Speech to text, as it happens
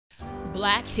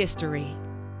Black history.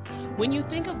 When you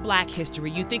think of Black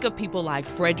history, you think of people like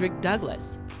Frederick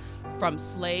Douglass. From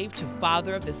slave to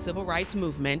father of the Civil Rights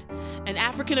Movement, an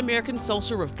African-American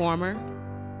social reformer,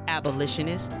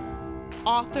 abolitionist,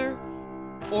 author,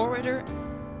 orator,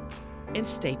 and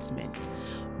statesman.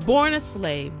 Born a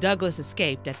slave, Douglass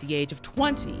escaped at the age of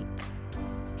 20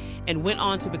 and went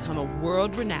on to become a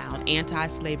world-renowned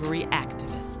anti-slavery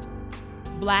activist.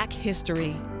 Black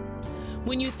history.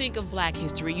 When you think of Black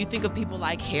history, you think of people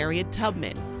like Harriet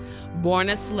Tubman. Born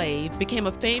a slave, became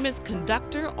a famous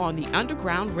conductor on the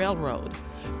Underground Railroad,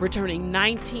 returning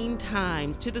 19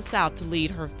 times to the South to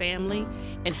lead her family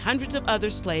and hundreds of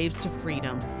other slaves to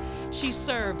freedom. She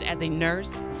served as a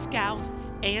nurse, scout,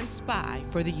 and spy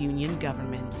for the Union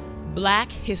government.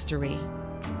 Black history.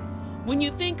 When you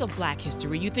think of Black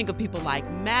history, you think of people like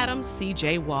Madam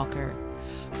C.J. Walker,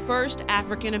 first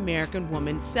African-American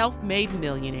woman self-made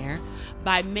millionaire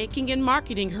by making and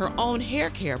marketing her own hair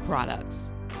care products.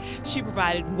 She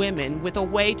provided women with a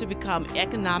way to become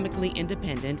economically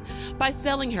independent by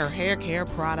selling her hair care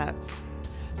products.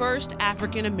 First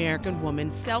African-American woman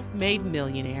self-made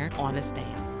millionaire on a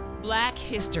stamp. Black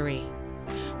history.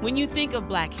 When you think of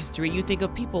Black history, you think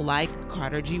of people like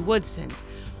Carter G. Woodson.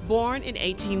 Born in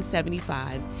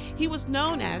 1875, he was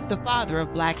known as the father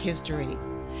of Black history,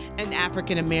 an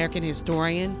African-American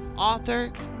historian,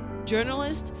 author,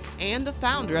 journalist, and the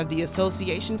founder of the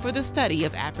Association for the Study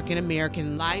of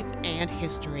African-American Life and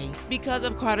History. Because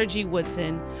of Carter G.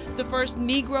 Woodson, the first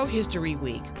Negro History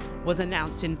Week was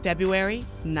announced in February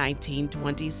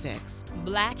 1926.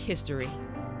 Black history.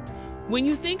 When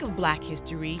you think of Black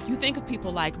history, you think of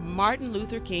people like Martin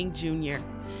Luther King Jr.,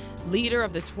 leader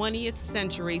of the 20th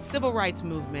century civil rights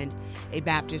movement, a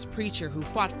Baptist preacher who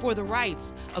fought for the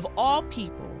rights of all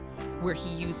people, where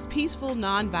he used peaceful,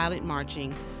 nonviolent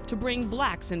marching to bring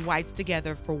blacks and whites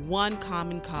together for one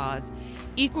common cause,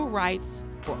 equal rights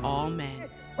for all men.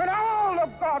 When all of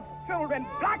God's children,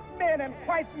 black men and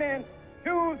white men,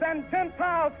 Jews and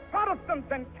Gentiles, Protestants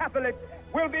and Catholics,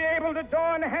 will be able to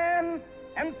join hands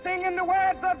and sing in the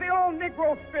words of the old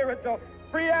Negro spiritual,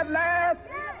 free at last,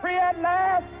 free at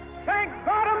last, thank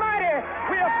God Almighty,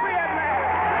 we are free at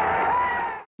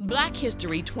last. Black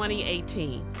History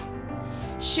 2018.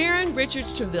 Sharon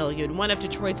Richards Truvillon, one of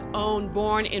Detroit's own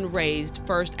born and raised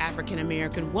first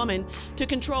African-American woman to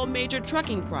control major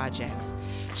trucking projects.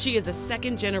 She is a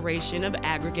second generation of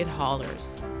aggregate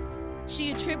haulers.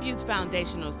 She attributes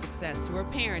foundational success to her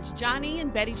parents, Johnny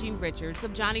and Betty G. Richards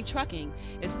of Johnny Trucking,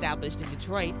 established in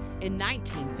Detroit in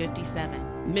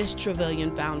 1957. Miss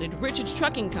Truvillon founded Richards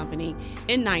Trucking Company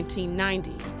in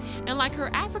 1990. And like her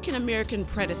African-American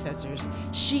predecessors,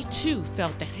 she too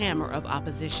felt the hammer of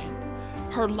opposition.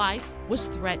 Her life was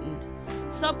threatened.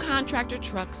 Subcontractor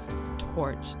trucks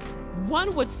torched.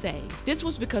 One would say this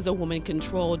was because a woman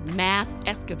controlled mass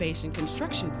excavation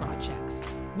construction projects.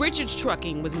 Richards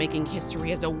Trucking was making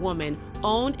history as a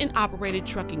woman-owned and operated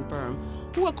trucking firm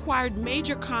who acquired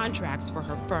major contracts for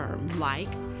her firm, like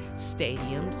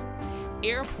stadiums,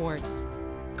 airports,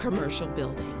 commercial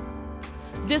building.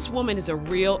 This woman is a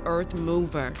real earth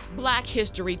mover. Black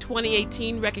History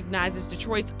 2018 recognizes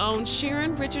Detroit's own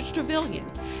Sharon Richards Truvillon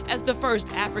as the first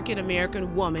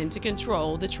African-American woman to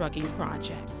control the trucking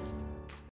projects.